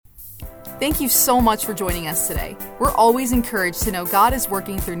Thank you so much for joining us today. We're always encouraged to know God is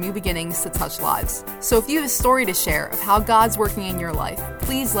working through new beginnings to touch lives. So if you have a story to share of how God's working in your life,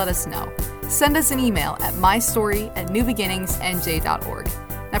 please let us know. Send us an email at mystory@newbeginningsnj.org.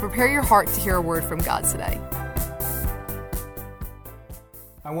 Now prepare your heart to hear a word from God today.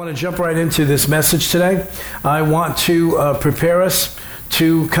 I want to jump right into this message today. I want to prepare us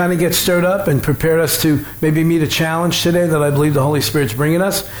to kind of get stirred up and prepare us to maybe meet a challenge today that I believe the Holy Spirit's bringing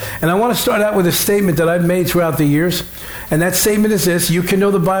us. And I want to start out with a statement that I've made throughout the years. And that statement is this: you can know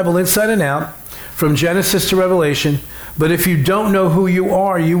the Bible inside and out, from Genesis to Revelation, but if you don't know who you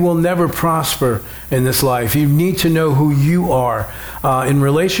are, you will never prosper in this life. You need to know who you are in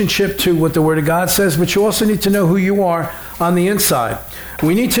relationship to what the Word of God says, but you also need to know who you are on the inside.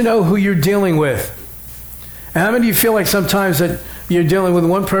 We need to know who you're dealing with. And how many of you feel like sometimes that you're dealing with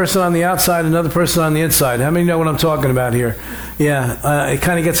one person on the outside, another person on the inside? How many know what I'm talking about here? Yeah, it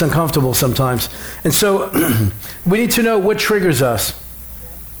kind of gets uncomfortable sometimes. And so we need to know what triggers us.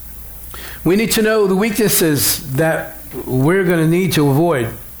 We need to know the weaknesses that we're going to need to avoid.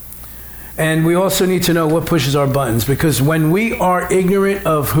 And we also need to know what pushes our buttons, because when we are ignorant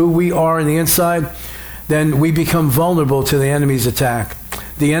of who we are on the inside, then we become vulnerable to the enemy's attack.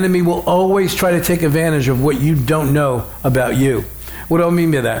 The enemy will always try to take advantage of what you don't know about you. What do I mean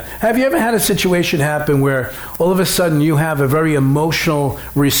by that? Have you ever had a situation happen where all of a sudden you have a very emotional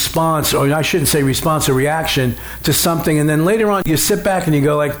response, or I shouldn't say response, a reaction to something, and then later on you sit back and you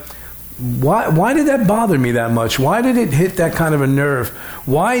go like, why did that bother me that much? Why did it hit that kind of a nerve?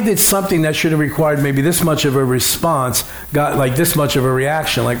 Why did something that should have required maybe this much of a response got like this much of a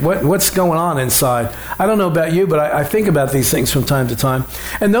reaction? Like what's going on inside? I don't know about you, but I think about these things from time to time.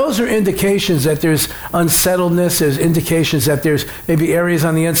 And those are indications that there's unsettledness. There's indications that there's maybe areas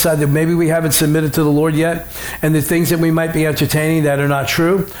on the inside that maybe we haven't submitted to the Lord yet. And the things that we might be entertaining that are not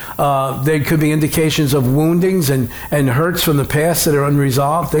true. There could be indications of woundings and hurts from the past that are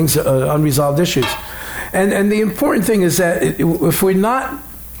unresolved, things unresolved issues. And the important thing is that if we're not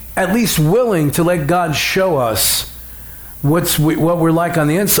at least willing to let God show us what we're like on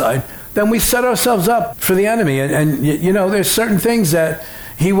the inside, then we set ourselves up for the enemy. And you know, there's certain things that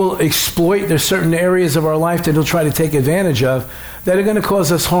he will exploit. There's certain areas of our life that he'll try to take advantage of that are going to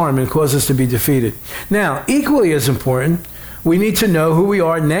cause us harm and cause us to be defeated. Now, equally as important, we need to know who we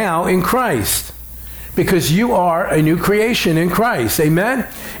are now in Christ. Because you are a new creation in Christ. Amen?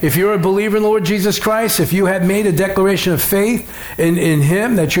 If you're a believer in the Lord Jesus Christ, if you have made a declaration of faith in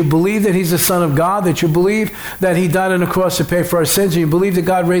Him, that you believe that He's the Son of God, that you believe that He died on the cross to pay for our sins, and you believe that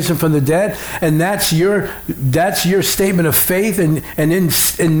God raised Him from the dead, and that's your statement of faith, and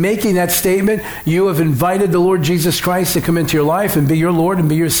in making that statement, you have invited the Lord Jesus Christ to come into your life and be your Lord and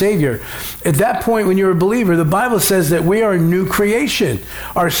be your Savior. At that point, when you're a believer, the Bible says that we are a new creation.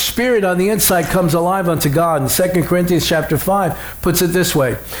 Our spirit on the inside comes alive unto God. And 2 Corinthians chapter 5 puts it this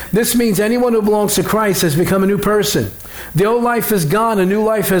way: this means anyone who belongs to Christ has become a new person. The old life is gone, a new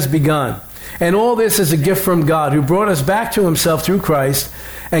life has begun. And all this is a gift from God, who brought us back to Himself through Christ.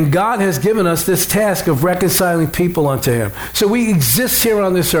 And God has given us this task of reconciling people unto Him. So we exist here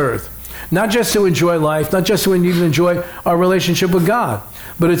on this earth, not just to enjoy life, not just to even enjoy our relationship with God,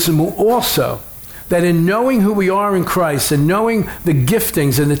 but it's also that in knowing who we are in Christ and knowing the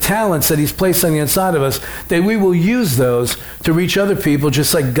giftings and the talents that He's placed on the inside of us, that we will use those to reach other people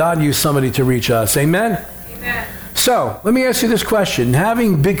just like God used somebody to reach us. Amen? Amen. So, let me ask you this question.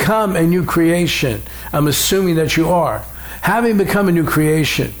 Having become a new creation, I'm assuming that you are. Having become a new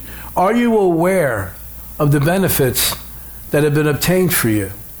creation, are you aware of the benefits that have been obtained for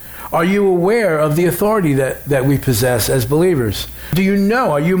you? Are you aware of the authority that we possess as believers? Do you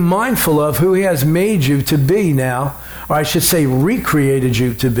know, are you mindful of who He has made you to be now, or I should say recreated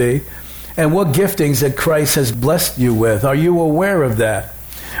you to be, and what giftings that Christ has blessed you with? Are you aware of that?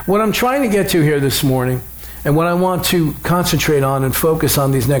 What I'm trying to get to here this morning, and what I want to concentrate on and focus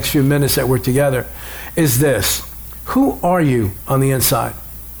on these next few minutes that we're together, is this: who are you on the inside?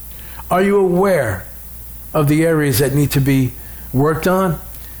 Are you aware of the areas that need to be worked on?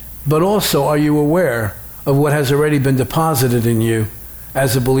 But also, are you aware of what has already been deposited in you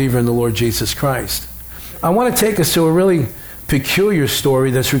as a believer in the Lord Jesus Christ? I want to take us to a really peculiar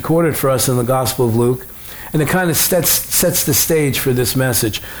story that's recorded for us in the Gospel of Luke, and it kind of sets the stage for this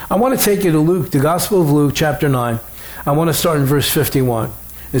message. I want to take you to Luke, the Gospel of Luke, chapter 9. I want to start in verse 51.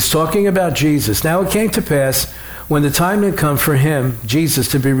 It's talking about Jesus. Now it came to pass, when the time had come for Him, Jesus,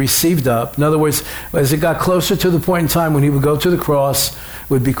 to be received up. In other words, as it got closer to the point in time when He would go to the cross,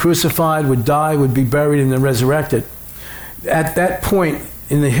 would be crucified, would die, would be buried, and then resurrected. At that point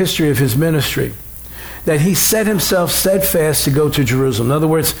in the history of His ministry, that he set himself steadfast to go to Jerusalem. In other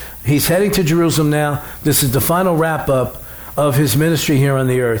words, he's heading to Jerusalem now. This is the final wrap-up of his ministry here on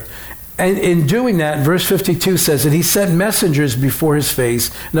the earth. And in doing that, verse 52 says that he sent messengers before his face,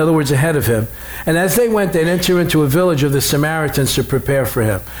 in other words, ahead of him. And as they went, they'd enter into a village of the Samaritans to prepare for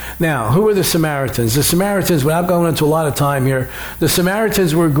him. Now, who are the Samaritans? The Samaritans, without going into a lot of time here, the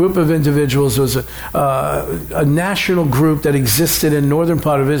Samaritans were a group of individuals. It was a national group that existed in the northern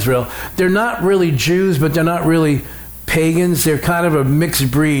part of Israel. They're not really Jews, but they're not really pagans. They're kind of a mixed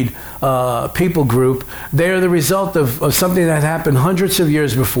breed people group. They are the result of something that happened hundreds of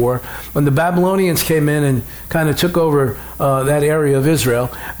years before. When the Babylonians came in and kind of took over that area of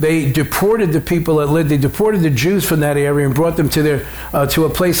Israel, they deported the people that lived. They deported the Jews from that area and brought them to a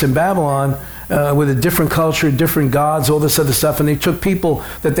place in Babylon with a different culture, different gods, all this other stuff. And they took people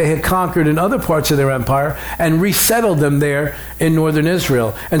that they had conquered in other parts of their empire and resettled them there in northern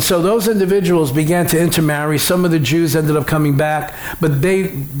Israel. And so those individuals began to intermarry. Some of the Jews ended up coming back, but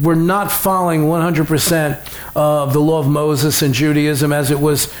they were not following 100% of the law of Moses and Judaism as it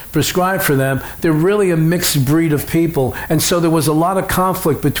was prescribed for them. They're really a mixed breed of people. And so there was a lot of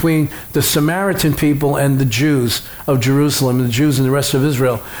conflict between the Samaritan people and the Jews of Jerusalem, and the Jews in the rest of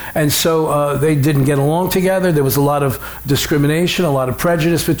Israel. And so they didn't get along together. There was a lot of discrimination, a lot of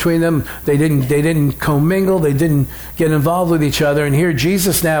prejudice between them. They didn't commingle. They didn't get involved with each other. And here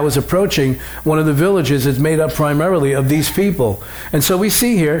Jesus now is approaching one of the villages that's made up primarily of these people. And so we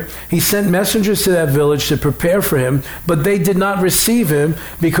see here, he sent messengers to that village to prepare for him, but they did not receive him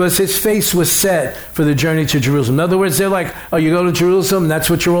because his face was set for the journey to Jerusalem. In other words, they're like, oh, you go to Jerusalem, that's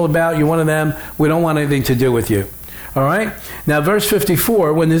what you're all about, you're one of them, we don't want anything to do with you. All right? Now, verse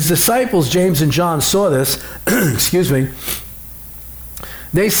 54, when his disciples, James and John, saw this, excuse me,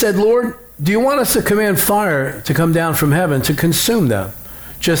 they said, Lord, do you want us to command fire to come down from heaven to consume them?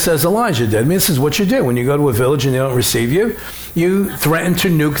 Just as Elijah did. I mean, this is what you do. When you go to a village and they don't receive you, you threaten to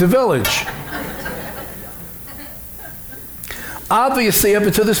nuke the village. Obviously, up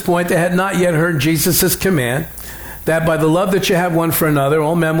until this point, they had not yet heard Jesus' command that by the love that you have one for another,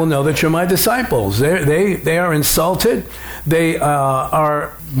 all men will know that you're my disciples. They are insulted. They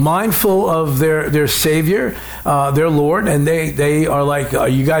are mindful of their Savior, their Lord, and they are like, are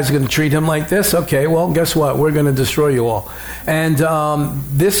you guys going to treat him like this? Okay, well, guess what? We're going to destroy you all. And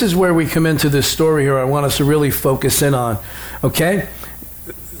this is where we come into this story here I want us to really focus in on. Okay?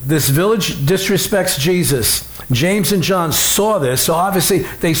 This village disrespects Jesus. James and John saw this, so obviously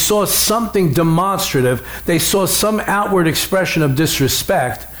they saw something demonstrative. They saw some outward expression of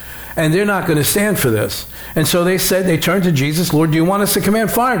disrespect, and they're not going to stand for this. And so they turned to Jesus, Lord, do you want us to command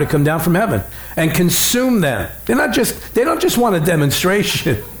fire to come down from heaven and consume them? They don't just want a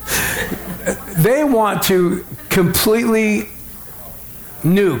demonstration. They want to completely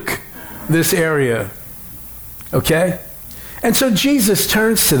nuke this area. Okay? And so Jesus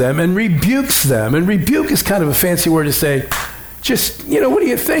turns to them and rebukes them. And rebuke is kind of a fancy word to say, just, what are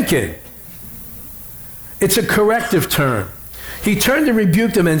you thinking? It's a corrective term. He turned to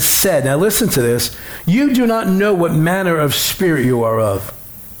rebuke them and said, now listen to this, you do not know what manner of spirit you are of.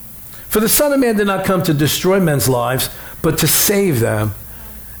 For the Son of Man did not come to destroy men's lives, but to save them.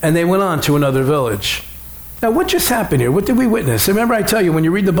 And they went on to another village. Now, what just happened here? What did we witness? Remember, I tell you, when you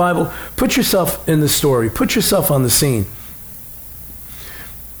read the Bible, put yourself in the story. Put yourself on the scene.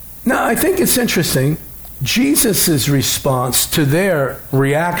 Now, I think it's interesting. Jesus' response to their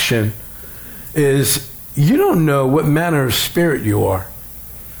reaction is, you don't know what manner of spirit you are.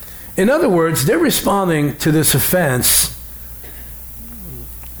 In other words, they're responding to this offense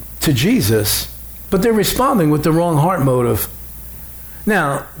to Jesus, but they're responding with the wrong heart motive.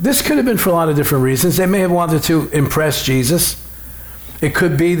 Now, this could have been for a lot of different reasons. They may have wanted to impress Jesus. It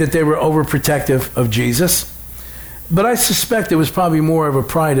could be that they were overprotective of Jesus. But I suspect it was probably more of a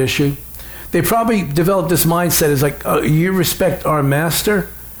pride issue. They probably developed this mindset as like, oh, you respect our master?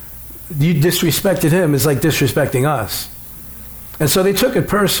 You disrespected him is like disrespecting us. And so they took it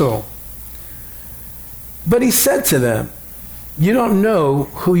personal. But he said to them, you don't know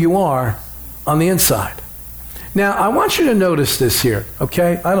who you are on the inside. Now, I want you to notice this here,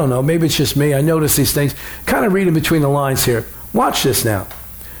 okay? I don't know, maybe it's just me. I notice these things. Kind of reading between the lines here. Watch this now.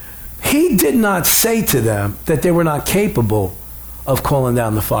 He did not say to them that they were not capable of calling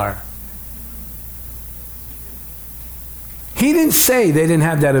down the fire. He didn't say they didn't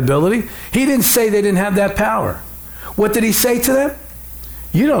have that ability. He didn't say they didn't have that power. What did he say to them?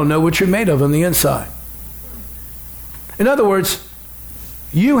 You don't know what you're made of on the inside. In other words,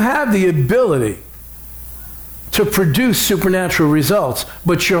 you have the ability to produce supernatural results,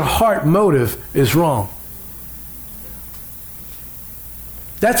 but your heart motive is wrong.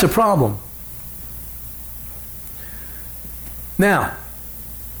 That's a problem. Now,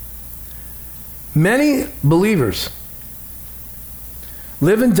 many believers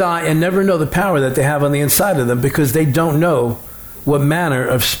live and die and never know the power that they have on the inside of them because they don't know what manner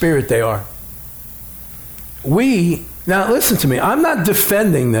of spirit they are. Now listen to me, I'm not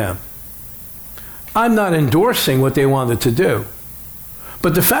defending them. I'm not endorsing what they wanted to do.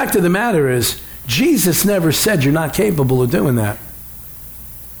 But the fact of the matter is, Jesus never said you're not capable of doing that.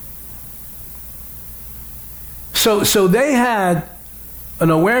 So they had an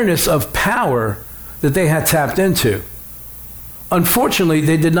awareness of power that they had tapped into. Unfortunately,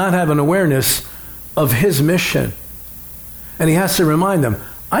 they did not have an awareness of his mission. And he has to remind them,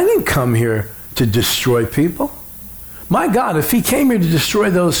 I didn't come here to destroy people. My God, if he came here to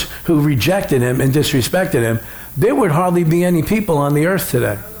destroy those who rejected him and disrespected him, there would hardly be any people on the earth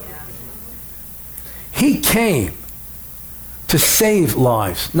today. He came to save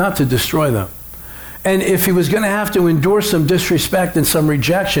lives, not to destroy them. And if he was going to have to endure some disrespect and some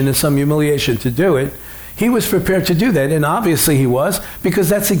rejection and some humiliation to do it, he was prepared to do that. And obviously he was, because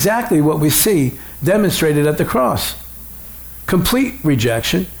that's exactly what we see demonstrated at the cross. Complete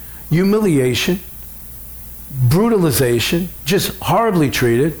rejection, humiliation, brutalization, just horribly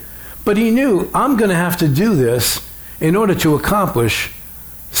treated. But he knew, I'm going to have to do this in order to accomplish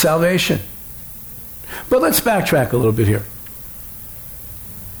salvation. But let's backtrack a little bit here.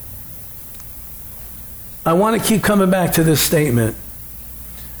 I want to keep coming back to this statement.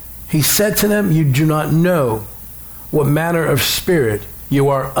 He said to them, you do not know what manner of spirit you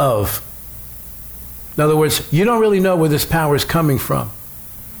are of. In other words, you don't really know where this power is coming from.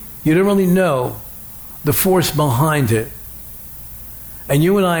 You don't really know the force behind it. And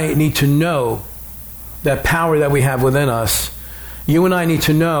you and I need to know that power that we have within us. You and I need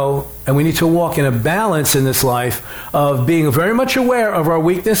to know, and we need to walk in a balance in this life of being very much aware of our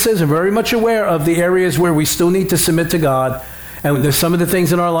weaknesses and very much aware of the areas where we still need to submit to God. And there's some of the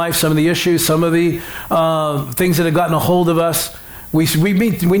things in our life, some of the issues, some of the things that have gotten a hold of us. We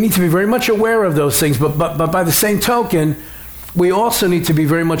need to be very much aware of those things. But by the same token, we also need to be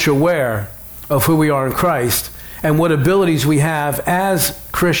very much aware of who we are in Christ and what abilities we have as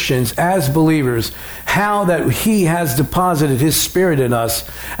Christians, as believers, how that he has deposited his Spirit in us.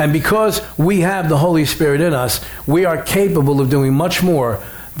 And because we have the Holy Spirit in us, we are capable of doing much more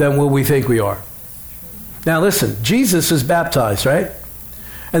than what we think we are. Now listen, Jesus is baptized, right?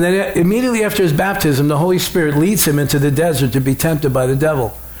 And then immediately after his baptism, the Holy Spirit leads him into the desert to be tempted by the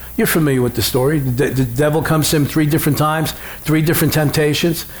devil. You're familiar with the story. The devil comes to him 3 different times, 3 different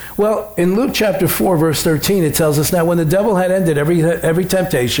temptations. Well, in Luke chapter 4, verse 13, it tells us, now when the devil had ended every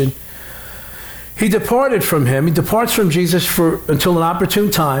temptation, he departed from him. He departs from Jesus until an opportune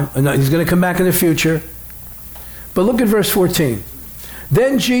time. And he's going to come back in the future. But look at verse 14.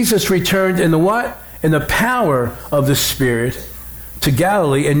 Then Jesus returned in the what? In the power of the Spirit to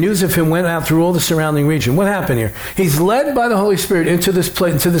Galilee, and news of him went out through all the surrounding region. What happened here? He's led by the Holy Spirit into this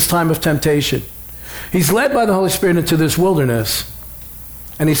place, into this time of temptation. He's led by the Holy Spirit into this wilderness,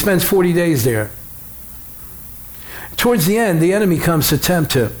 and he spends 40 days there. Towards the end, the enemy comes to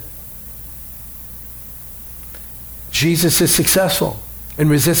tempt him. Jesus is successful in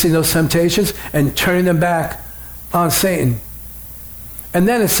resisting those temptations and turning them back on Satan. And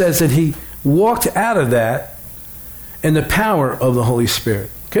then it says that he walked out of that in the power of the Holy Spirit.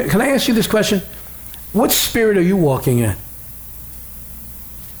 Can I ask you this question? What spirit are you walking in?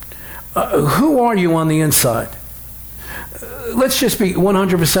 Who are you on the inside? Let's just be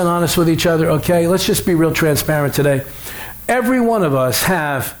 100% honest with each other, okay? Let's just be real transparent today. Every one of us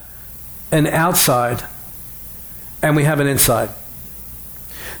have an outside and we have an inside.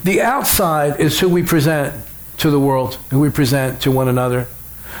 The outside is who we present to the world, who we present to one another,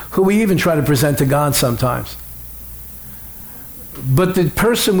 who we even try to present to God sometimes. But the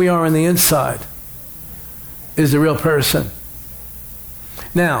person we are on the inside is the real person.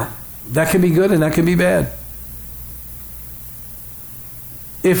 Now, that can be good and that can be bad.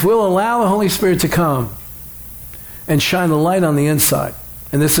 If we'll allow the Holy Spirit to come and shine the light on the inside,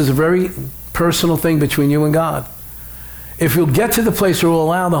 and this is a very personal thing between you and God, if we'll get to the place where we'll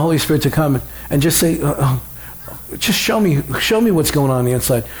allow the Holy Spirit to come and just say, just show me what's going on the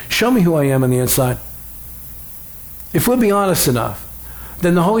inside. Show me who I am on the inside. If we'll be honest enough,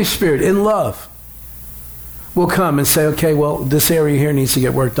 then the Holy Spirit, in love, will come and say, okay, well, this area here needs to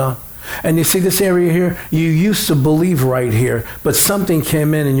get worked on. And you see this area here, you used to believe right here, but something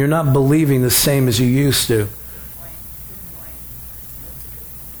came in and you're not believing the same as you used to.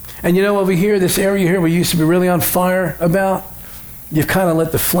 And you know, over here, this area here we used to be really on fire about, you've kind of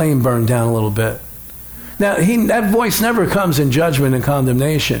let the flame burn down a little bit. Now, that voice never comes in judgment and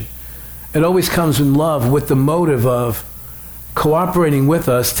condemnation. It always comes in love with the motive of cooperating with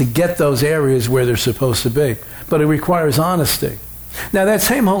us to get those areas where they're supposed to be. But it requires honesty. Now, that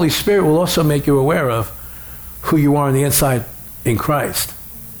same Holy Spirit will also make you aware of who you are on the inside in Christ.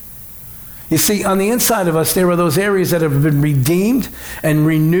 You see, on the inside of us, there are those areas that have been redeemed and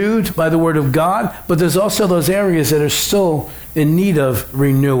renewed by the Word of God, but there's also those areas that are still in need of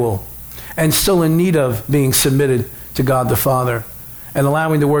renewal and still in need of being submitted to God the Father and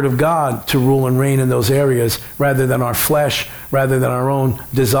allowing the Word of God to rule and reign in those areas rather than our flesh, rather than our own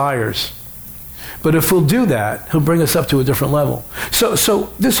desires. But if we'll do that, He'll bring us up to a different level. So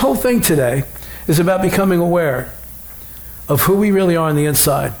this whole thing today is about becoming aware of who we really are on the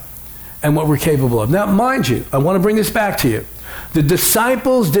inside and what we're capable of. Now, mind you, I want to bring this back to you. The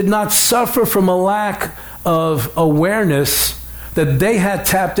disciples did not suffer from a lack of awareness that they had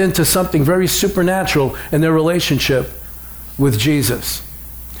tapped into something very supernatural in their relationship with Jesus.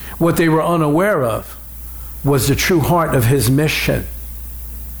 What they were unaware of was the true heart of His mission.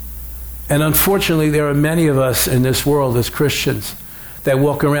 And unfortunately, there are many of us in this world as Christians that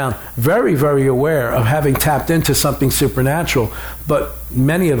walk around very, very aware of having tapped into something supernatural, but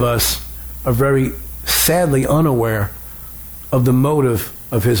many of us are very sadly unaware of the motive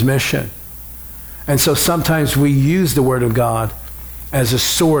of His mission. And so sometimes we use the Word of God as a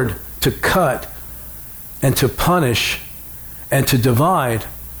sword to cut and to punish and to divide,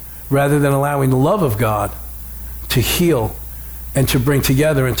 rather than allowing the love of God to heal and to bring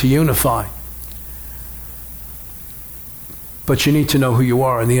together and to unify. But you need to know who you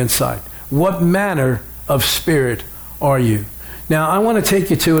are on the inside. What manner of spirit are you? Now, I want to take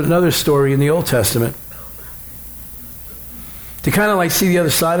you to another story in the Old Testament to kind of like see the other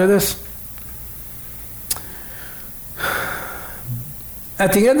side of this.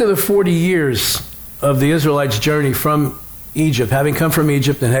 At the end of the 40 years of the Israelites' journey from Egypt, having come from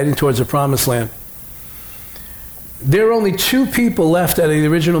Egypt and heading towards the Promised Land, there are only 2 people left out of the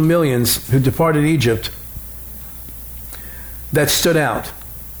original millions who departed Egypt that stood out.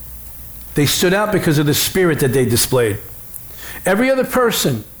 They stood out because of the spirit that they displayed. Every other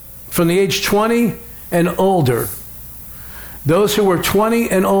person from the age 20 and older, those who were 20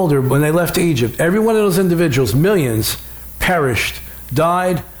 and older when they left Egypt, every one of those individuals, millions, perished,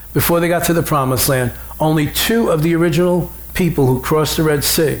 died before they got to the Promised Land. Only 2 of the original people who crossed the Red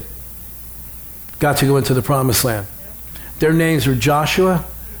Sea got to go into the Promised Land. Their names were Joshua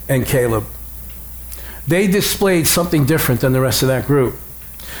and Caleb. They displayed something different than the rest of that group.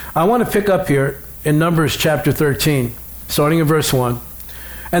 I want to pick up here in Numbers chapter 13, starting in verse 1.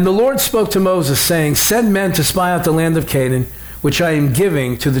 And the Lord spoke to Moses, saying, send men to spy out the land of Canaan, which I am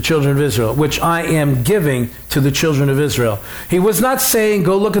giving to the children of Israel. Which I am giving to the children of Israel. He was not saying,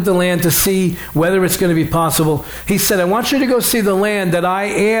 go look at the land to see whether it's going to be possible. He said, I want you to go see the land that I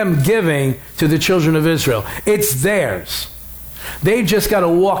am giving to the children of Israel. It's theirs. They've just got to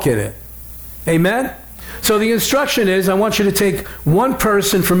walk in it. Amen? So the instruction is, I want you to take one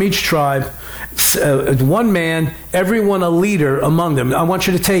person from each tribe, one man, everyone a leader among them. I want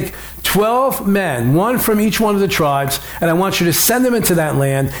you to take 12 men, one from each one of the tribes, and I want you to send them into that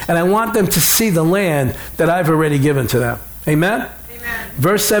land, and I want them to see the land that I've already given to them. Amen? Amen.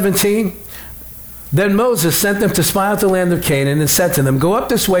 Verse 17, then Moses sent them to spy out the land of Canaan and said to them, go up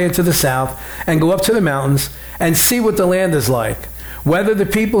this way into the south and go up to the mountains and see what the land is like. Whether the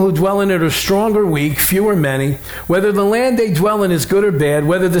people who dwell in it are strong or weak, few or many, whether the land they dwell in is good or bad,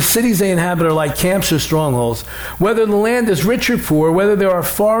 whether the cities they inhabit are like camps or strongholds, whether the land is rich or poor, whether there are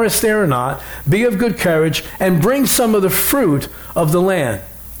forests there or not, be of good courage, and bring some of the fruit of the land.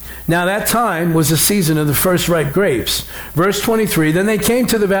 Now that time was the season of the first ripe grapes. Verse 23, then they came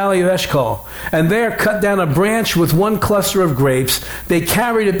to the valley of Eshcol, and there cut down a branch with one cluster of grapes. They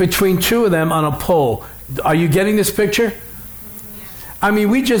carried it between 2 of them on a pole. Are you getting this picture? I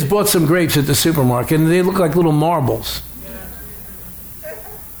mean, we just bought some grapes at the supermarket, and they look like little marbles.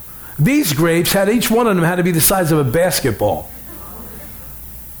 These grapes each one of them had to be the size of a basketball.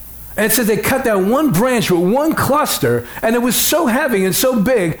 And it says they cut down one branch with one cluster, and it was so heavy and so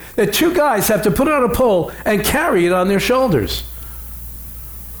big that 2 guys have to put it on a pole and carry it on their shoulders.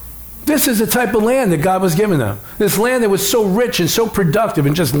 This is the type of land that God was giving them. This land that was so rich and so productive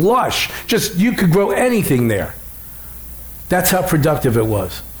and just lush. Just, you could grow anything there. That's how productive it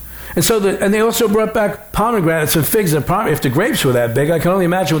was. And so, and they also brought back pomegranates and figs. If the grapes were that big, I can only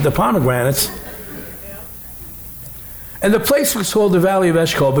imagine with the pomegranates. And the place was called the Valley of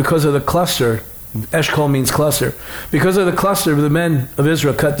Eshcol because of the cluster. Eshcol means cluster. Because of the cluster the men of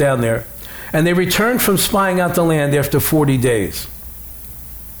Israel cut down there. And they returned from spying out the land after 40 days.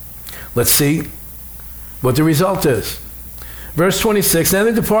 Let's see what the result is. Verse 26, Then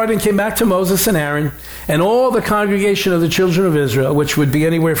they departed and came back to Moses and Aaron and all the congregation of the children of Israel, which would be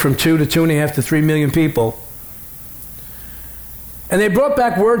anywhere from 2 to 2.5 to 3 million people. And they brought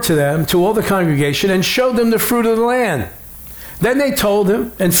back word to them, to all the congregation, and showed them the fruit of the land. Then they told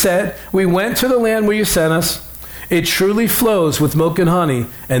him and said, We went to the land where you sent us. It truly flows with milk and honey,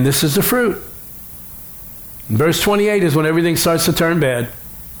 and this is the fruit. And verse 28 is when everything starts to turn bad.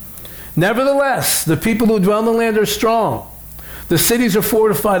 Nevertheless, the people who dwell in the land are strong. The cities are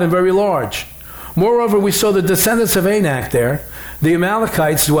fortified and very large. Moreover, we saw the descendants of Anak there. The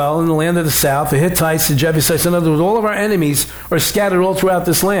Amalekites dwell in the land of the south, the Hittites, the Jebusites. In other words, all of our enemies are scattered all throughout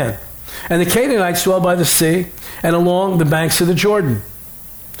this land. And the Canaanites dwell by the sea and along the banks of the Jordan.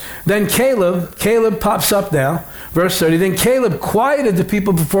 Then Caleb pops up now, verse 30. Then Caleb quieted the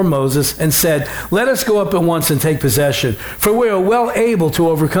people before Moses and said, Let us go up at once and take possession, for we are well able to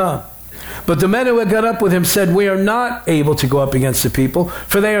overcome. But the men who had got up with him said, We are not able to go up against the people,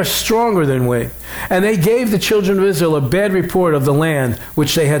 for they are stronger than we. And they gave the children of Israel a bad report of the land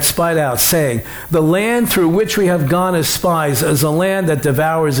which they had spied out, saying, The land through which we have gone as spies is a land that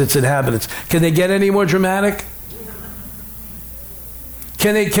devours its inhabitants. Can they get any more dramatic?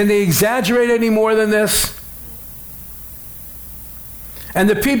 Can they exaggerate any more than this? And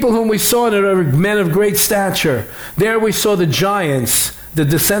the people whom we saw in it are men of great stature. There we saw the giants, the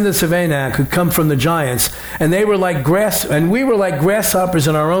descendants of Anak, who come from the giants, and they were like we were like grasshoppers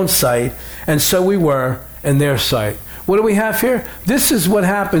in our own sight, and so we were in their sight. What do we have here? This is what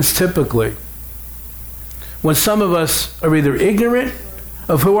happens typically when some of us are either ignorant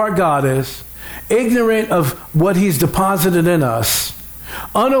of who our God is, ignorant of what He's deposited in us,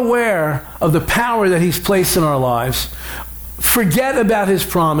 unaware of the power that He's placed in our lives, forget about His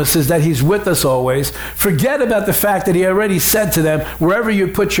promises that He's with us always. Forget about the fact that He already said to them, wherever you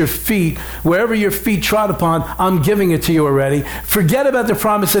put your feet, wherever your feet trod upon, I'm giving it to you already. Forget about the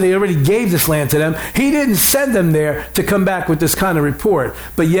promise that He already gave this land to them. He didn't send them there to come back with this kind of report.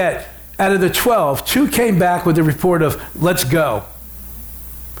 But yet, out of the 12, 2 came back with the report of, let's go.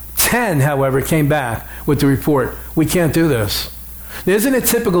 10, however, came back with the report, we can't do this. Isn't it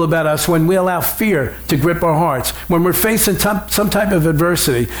typical about us when we allow fear to grip our hearts, when we're facing some type of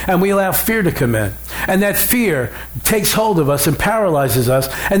adversity and we allow fear to come in, and that fear takes hold of us and paralyzes us,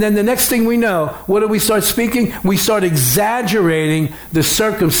 and then the next thing we know, what do we start speaking? We start exaggerating the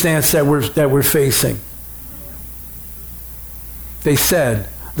circumstance that we're facing. They said,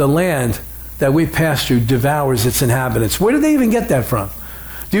 the land that we passed through devours its inhabitants. Where did they even get that from?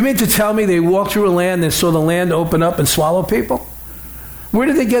 Do you mean to tell me they walked through a land and saw the land open up and swallow people? Where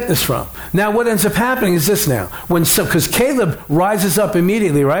did they get this from? Now, what ends up happening is this now. Because Caleb rises up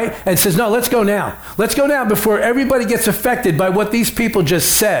immediately, right? And says, no, let's go now. Let's go now before everybody gets affected by what these people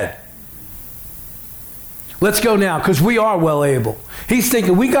just said. Let's go now, because we are well able. He's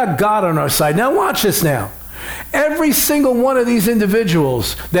thinking, we got God on our side. Now watch this now. Every single one of these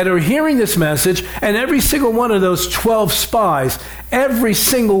individuals that are hearing this message, and every single one of those 12 spies, every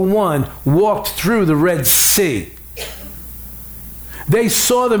single one walked through the Red Sea. They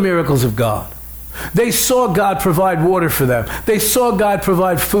saw the miracles of God. They saw God provide water for them. They saw God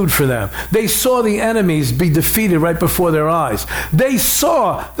provide food for them. They saw the enemies be defeated right before their eyes. They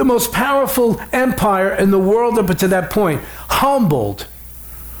saw the most powerful empire in the world up to that point humbled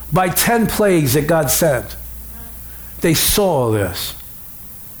by 10 plagues that God sent. They saw this.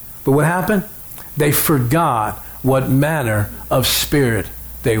 But what happened? They forgot what manner of spirit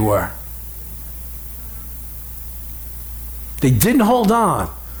they were. They didn't hold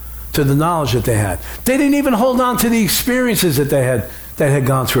on to the knowledge that they had. They didn't even hold on to the experiences that they had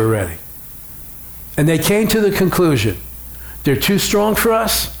gone through already. And they came to the conclusion, they're too strong for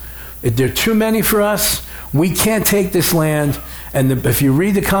us. They're too many for us. We can't take this land. And if you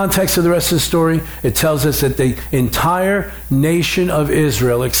read the context of the rest of the story, it tells us that the entire nation of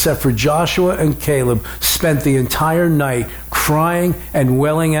Israel, except for Joshua and Caleb, spent the entire night crying and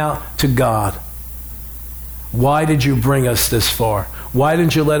wailing out to God. Why did you bring us this far? Why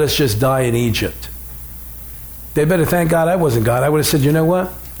didn't you let us just die in Egypt? They better thank God I wasn't God. I would have said, you know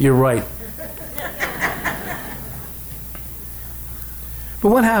what? You're right. But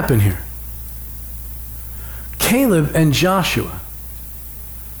what happened here? Caleb and Joshua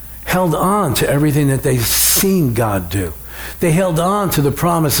held on to everything that they'd seen God do. They held on to the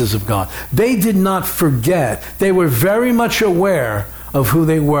promises of God. They did not forget. They were very much aware of who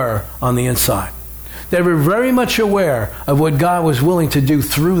they were on the inside. They were very much aware of what God was willing to do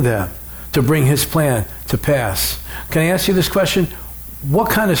through them to bring His plan to pass. Can I ask you this question? What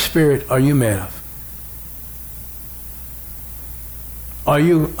kind of spirit are you made of? Are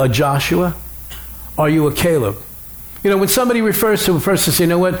you a Joshua? Are you a Caleb? When somebody refers to a person, say, you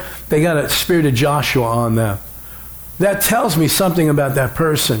know what, they got a spirit of Joshua on them. That tells me something about that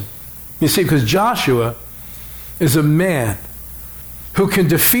person. You see, because Joshua is a man who can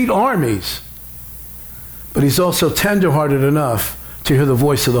defeat armies, but he's also tenderhearted enough to hear the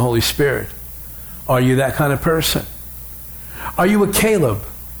voice of the Holy Spirit. Are you that kind of person? Are you a Caleb?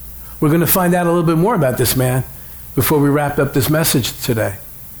 We're going to find out a little bit more about this man before we wrap up this message today.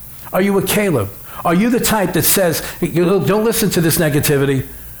 Are you a Caleb? Are you the type that says, don't listen to this negativity.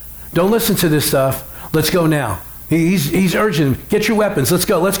 Don't listen to this stuff. Let's go now. He's urging them, get your weapons. Let's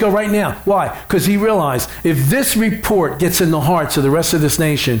go. Let's go right now. Why? Because he realized if this report gets in the hearts of the rest of this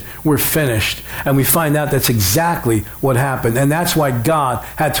nation, we're finished. And we find out that's exactly what happened. And that's why God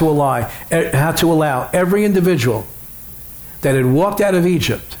had to allow every individual that had walked out of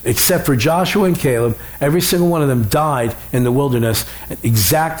Egypt, except for Joshua and Caleb, every single one of them died in the wilderness.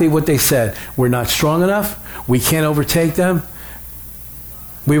 Exactly what they said. We're not strong enough. We can't overtake them.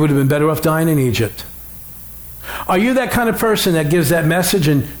 We would have been better off dying in Egypt. Are you that kind of person that gives that message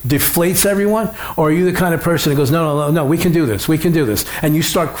and deflates everyone? Or are you the kind of person that goes, no, we can do this, we can do this. And you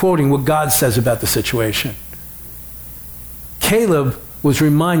start quoting what God says about the situation. Caleb was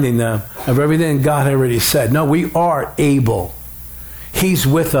reminding them of everything God had already said. No, we are able. He's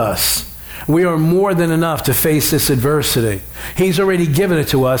with us. We are more than enough to face this adversity. He's already given it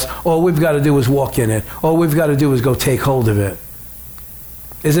to us. All we've got to do is walk in it. All we've got to do is go take hold of it.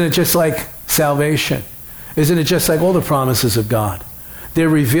 Isn't it just like salvation? Isn't it just like all the promises of God? They're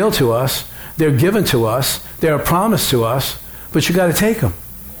revealed to us. They're given to us. They're a promise to us. But you got to take them.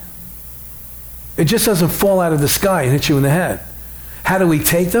 It just doesn't fall out of the sky and hit you in the head. How do we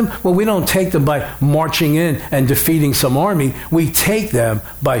take them? Well, we don't take them by marching in and defeating some army. We take them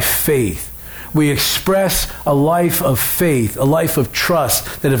by faith. We express a life of faith, a life of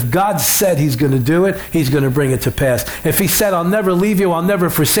trust, that if God said he's going to do it, he's going to bring it to pass. If he said, I'll never leave you, I'll never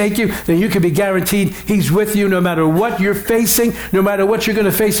forsake you, then you can be guaranteed he's with you no matter what you're facing, no matter what you're going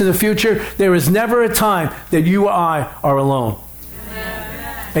to face in the future. There is never a time that you or I are alone.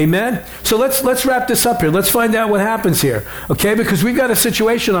 Amen? So let's wrap this up here. Let's find out what happens here. Okay? Because we've got a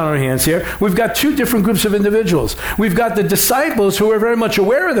situation on our hands here. We've got two different groups of individuals. We've got the disciples who are very much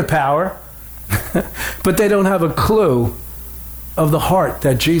aware of the power, but they don't have a clue of the heart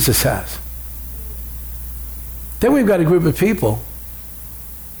that Jesus has. Then we've got a group of people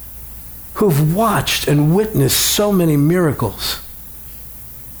who've watched and witnessed so many miracles.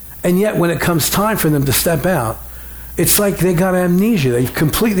 And yet when it comes time for them to step out, it's like they got amnesia. They've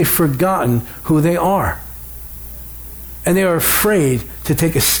completely forgotten who they are. And they are afraid to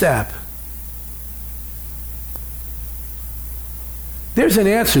take a step. There's an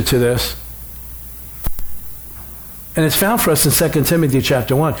answer to this. And it's found for us in 2 Timothy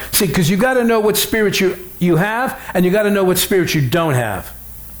chapter 1. See, because you got to know what spirit you have, and you got to know what spirit you don't have.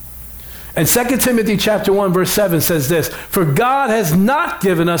 And 2 Timothy chapter 1 verse 7 says this, for God has not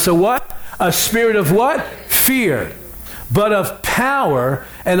given us a what? A spirit of what? Fear. But of power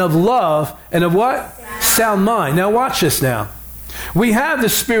and of love and of what? Sound mind. Now watch this now. We have the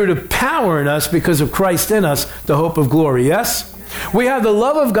spirit of power in us because of Christ in us, the hope of glory. Yes? We have the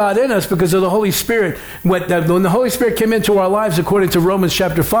love of God in us because of the Holy Spirit. When the Holy Spirit came into our lives, according to Romans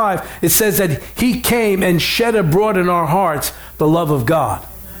chapter 5, it says that he came and shed abroad in our hearts the love of God.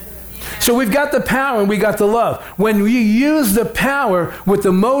 So we've got the power and we got the love. When we use the power with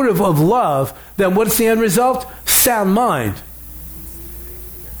the motive of love, then what's the end result? Sound mind.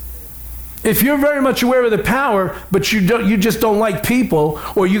 If you're very much aware of the power, but you just don't like people,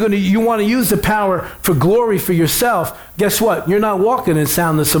 or you want to use the power for glory for yourself, guess what? You're not walking in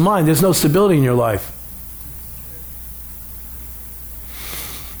soundness of mind. There's no stability in your life.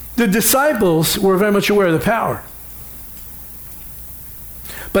 The disciples were very much aware of the power.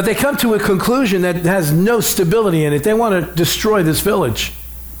 But they come to a conclusion that has no stability in it. They want to destroy this village.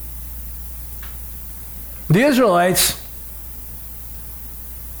 The Israelites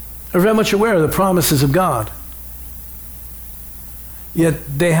are very much aware of the promises of God.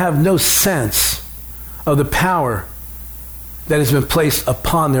 Yet they have no sense of the power that has been placed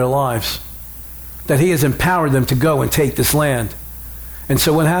upon their lives. That he has empowered them to go and take this land. And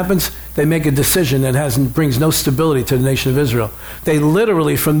so what happens? They make a decision that brings no stability to the nation of Israel. They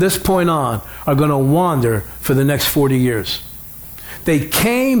literally, from this point on, are going to wander for the next 40 years. They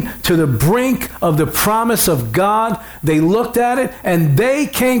came to the brink of the promise of God. They looked at it, and they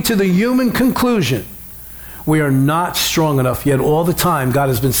came to the human conclusion. We are not strong enough, yet all the time God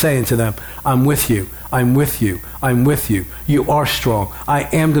has been saying to them, I'm with you, I'm with you, I'm with you. You are strong. I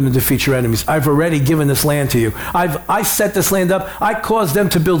am going to defeat your enemies. I've already given this land to you. I set this land up. I caused them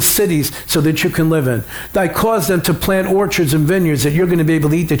to build cities so that you can live in. I caused them to plant orchards and vineyards that you're going to be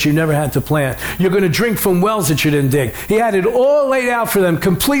able to eat that you never had to plant. You're going to drink from wells that you didn't dig. He had it all laid out for them,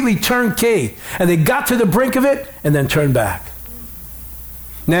 completely turnkey. And they got to the brink of it and then turned back.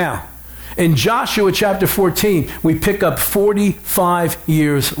 Now, in Joshua chapter 14, we pick up 45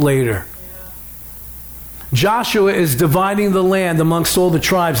 years later. Joshua is dividing the land amongst all the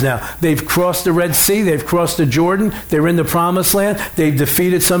tribes now. They've crossed the Red Sea. They've crossed the Jordan. They're in the Promised Land. They've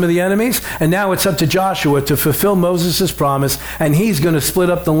defeated some of the enemies. And now it's up to Joshua to fulfill Moses' promise. And he's going to split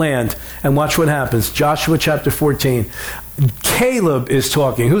up the land. And watch what happens. Joshua chapter 14. Caleb is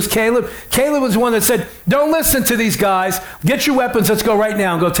talking. Who's Caleb? Caleb was the one that said, don't listen to these guys. Get your weapons. Let's go right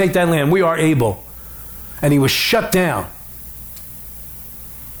now and go take that land. We are able. And he was shut down.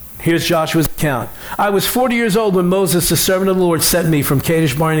 Here's Joshua's account. I was 40 years old when Moses, the servant of the Lord, sent me from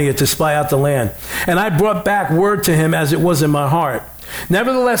Kadesh Barnea to spy out the land. And I brought back word to him as it was in my heart.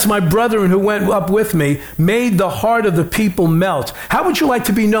 Nevertheless, my brethren who went up with me made the heart of the people melt. How would you like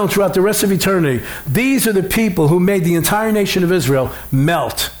to be known throughout the rest of eternity? These are the people who made the entire nation of Israel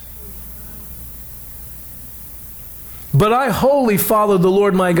melt. But I wholly followed the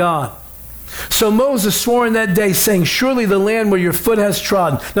Lord my God. So Moses swore in that day, saying, surely the land where your foot has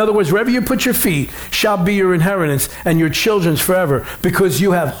trodden, in other words, wherever you put your feet, shall be your inheritance and your children's forever, because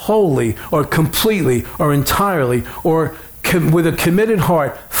you have wholly or completely or entirely or with a committed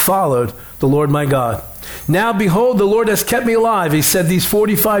heart followed the Lord my God. Now behold, the Lord has kept me alive, he said, these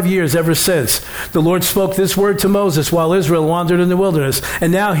 45 years ever since. The Lord spoke this word to Moses while Israel wandered in the wilderness.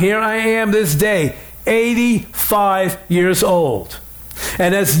 And now here I am this day, 85 years old.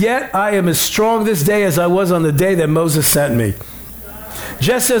 And as yet I am as strong this day as I was on the day that Moses sent me.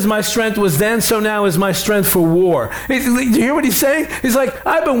 Just as my strength was then, so now is my strength for war. Do you hear what he's saying? He's like,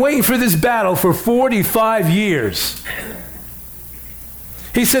 I've been waiting for this battle for 45 years.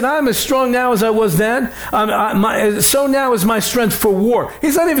 He said, I'm as strong now as I was then. So now is my strength for war.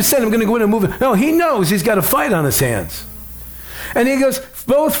 He's not even saying I'm going to go in and move it. No, he knows he's got a fight on his hands. And he goes,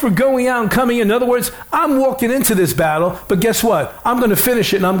 both for going out and coming in. In other words, I'm walking into this battle, but guess what? I'm going to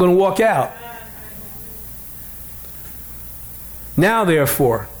finish it and I'm going to walk out. Now,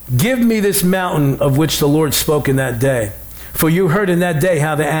 therefore, give me this mountain of which the Lord spoke in that day. For you heard in that day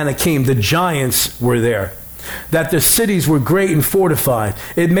how the Anakim, the giants, were there, that the cities were great and fortified.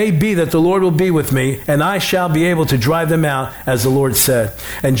 It may be that the Lord will be with me, and I shall be able to drive them out, as the Lord said.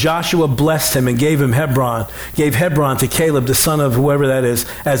 And Joshua blessed him and gave Hebron to Caleb, the son of whoever that is,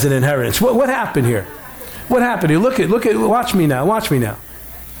 as an inheritance. What happened here? What happened here? Look at, watch me now.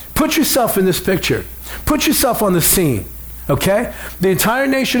 Put yourself in this picture. Put yourself on the scene. Okay? The entire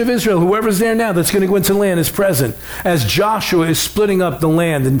nation of Israel, whoever's there now that's going to go into the land, is present as Joshua is splitting up the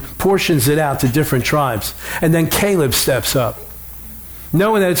land and portions it out to different tribes. And then Caleb steps up,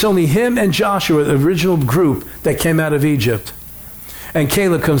 knowing that it's only him and Joshua, the original group that came out of Egypt. And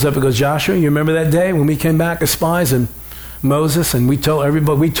Caleb comes up and goes, Joshua, you remember that day when we came back as spies and Moses, and we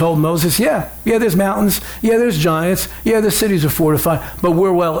told Moses, yeah, there's mountains, yeah, there's giants, yeah, the cities are fortified, but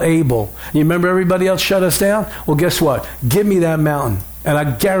we're well able. You remember everybody else shut us down? Well, guess what? Give me that mountain. And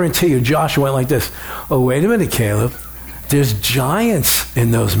I guarantee you, Joshua went like this. Oh, wait a minute, Caleb. There's giants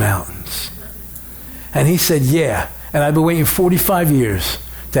in those mountains. And he said, yeah, and I've been waiting 45 years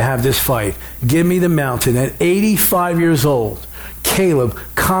to have this fight. Give me the mountain. At 85 years old, Caleb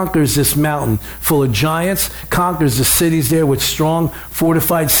conquers this mountain full of giants, conquers the cities there with strong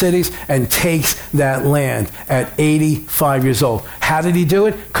fortified cities, and takes that land at 85 years old. How did he do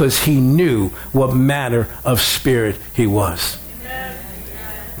it? Because he knew what manner of spirit he was.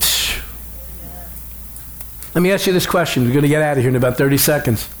 Let me ask you this question. We're going to get out of here in about 30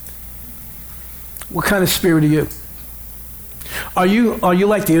 seconds. What kind of spirit are you? Are you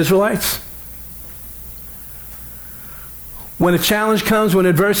like the Israelites? When a challenge comes, when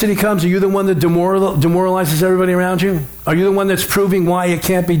adversity comes, are you the one that demoralizes everybody around you? Are you the one that's proving why it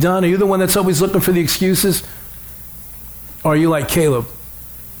can't be done? Are you the one that's always looking for the excuses? Or are you like Caleb?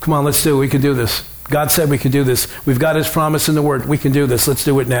 Come on, let's do it. We can do this. God said we could do this. We've got his promise in the word. We can do this. Let's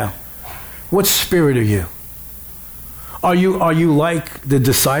do it now. What spirit are you? Are you like the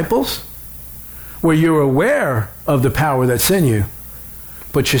disciples, where you're aware of the power that's in you,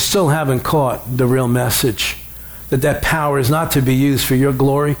 but you still haven't caught the real message? That power is not to be used for your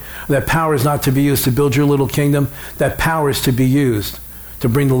glory. That power is not to be used to build your little kingdom. That power is to be used to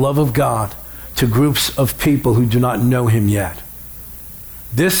bring the love of God to groups of people who do not know him yet.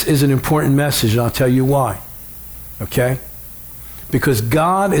 This is an important message, and I'll tell you why. Okay? Because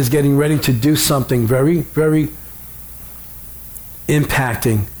God is getting ready to do something very, very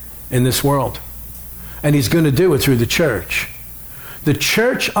impacting in this world. And he's going to do it through the church. The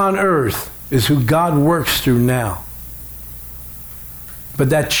church on earth is who God works through now. But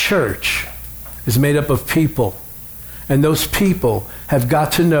that church is made up of people. And those people have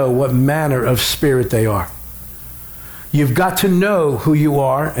got to know what manner of spirit they are. You've got to know who you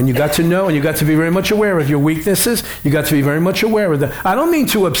are, and you got to know, and you got to be very much aware of your weaknesses. You got to be very much aware of them. I don't mean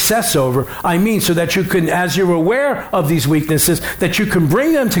to obsess over. I mean so that you can, as you're aware of these weaknesses, that you can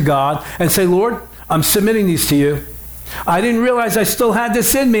bring them to God and say, Lord, I'm submitting these to you. I didn't realize I still had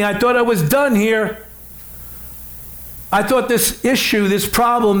this in me. I thought I was done here. I thought this issue, this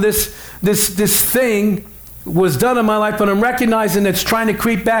problem, this thing was done in my life, but I'm recognizing it's trying to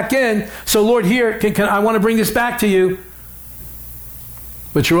creep back in. So Lord, here, I want to bring this back to you.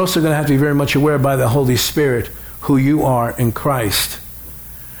 But you're also going to have to be very much aware by the Holy Spirit who you are in Christ.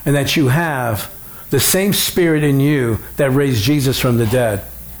 And that you have the same Spirit in you that raised Jesus from the dead.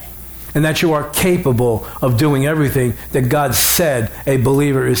 And that you are capable of doing everything that God said a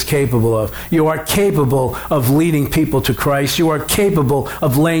believer is capable of. You are capable of leading people to Christ. You are capable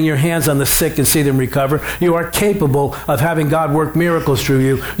of laying your hands on the sick and see them recover. You are capable of having God work miracles through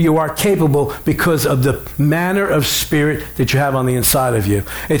you. You are capable because of the manner of spirit that you have on the inside of you.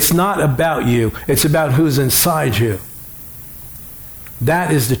 It's not about you. It's about who's inside you.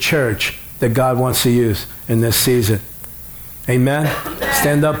 That is the church that God wants to use in this season. Amen.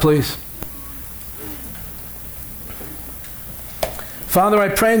 Stand up, please. Father, I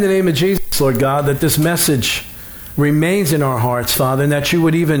pray in the name of Jesus, Lord God, that this message remains in our hearts, Father, and that you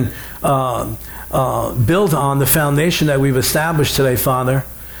would even build on the foundation that we've established today, Father.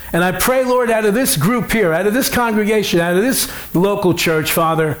 And I pray, Lord, out of this group here, out of this congregation, out of this local church,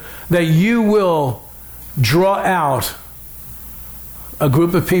 Father, that you will draw out a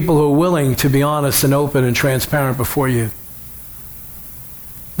group of people who are willing to be honest and open and transparent before you.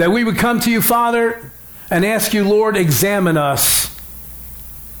 That we would come to you, Father, and ask you, Lord, examine us.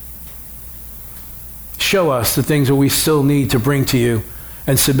 Show us the things that we still need to bring to you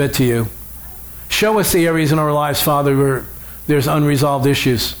and submit to you. Show us the areas in our lives, Father, where there's unresolved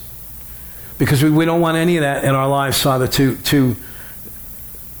issues. Because we don't want any of that in our lives, Father, to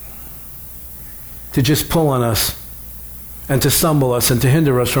just pull on us and to stumble us and to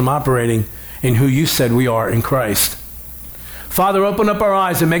hinder us from operating in who you said we are in Christ. Father, open up our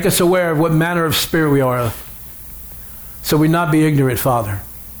eyes and make us aware of what manner of spirit we are of, so we not be ignorant, Father.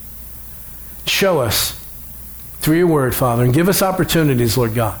 Show us through your word, Father, and give us opportunities,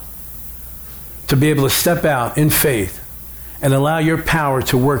 Lord God, to be able to step out in faith and allow your power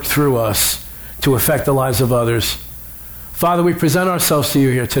to work through us to affect the lives of others. Father, we present ourselves to you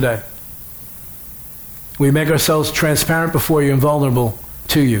here today. We make ourselves transparent before you and vulnerable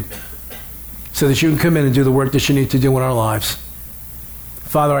to you, so that you can come in and do the work that you need to do in our lives.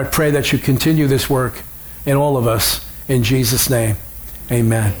 Father, I pray that you continue this work in all of us. In Jesus' name,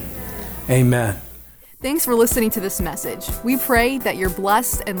 amen. Amen. Thanks for listening to this message. We pray that you're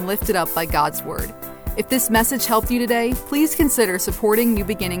blessed and lifted up by God's word. If this message helped you today, please consider supporting New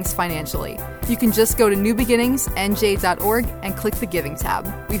Beginnings financially. You can just go to newbeginningsnj.org and click the Giving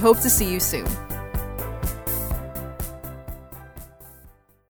tab. We hope to see you soon.